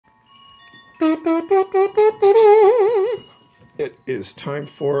It is time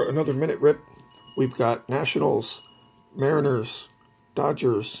for another Minute Rip. We've got Nationals, Mariners,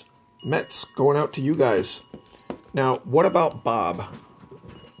 Dodgers, Mets going out to you guys. Now, what about Bob?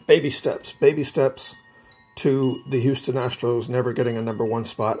 Baby steps to the Houston Astros never getting a #1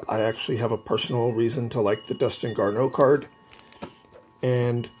 spot. I actually have a personal reason to like the Dustin Garneau card.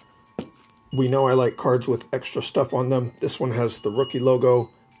 And we know I like cards with extra stuff on them. This one has the rookie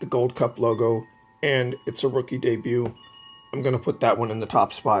logo, the Gold Cup logo, and it's a rookie debut. I'm going to put that one in the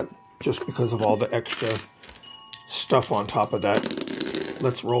top spot just because of all the extra stuff on top of that.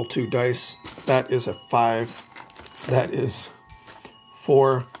 Let's roll 2 dice. That is a 5. That is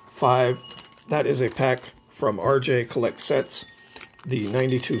 4, 5. That is a pack from RJ Collect Sets, the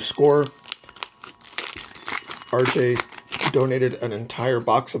 92 score. RJ donated an entire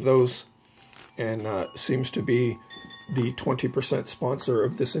box of those and seems to be the 20% sponsor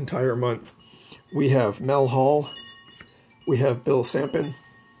of this entire month. We have Mel Hall. We have Bill Sampson.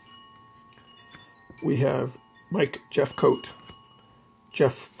 We have Mike Jeffcoat,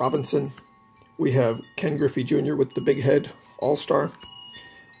 Jeff Robinson. We have Ken Griffey Jr. with the big head, All-Star.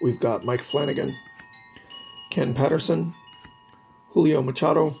 We've got Mike Flanagan, Ken Patterson, Julio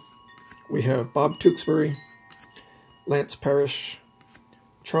Machado. We have Bob Tewksbury, Lance Parrish,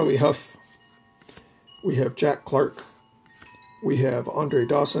 Charlie Huff. We have Jack Clark. We have Andre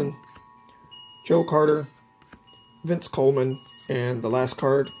Dawson, Joe Carter, Vince Coleman, and the last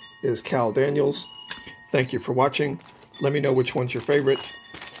card is Cal Daniels. Thank you for watching. Let me know which one's your favorite.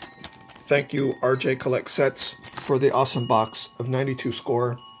 Thank you, RJ Collect Sets, for the awesome box of 92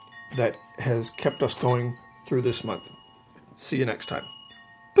 score that has kept us going through this month. See you next time.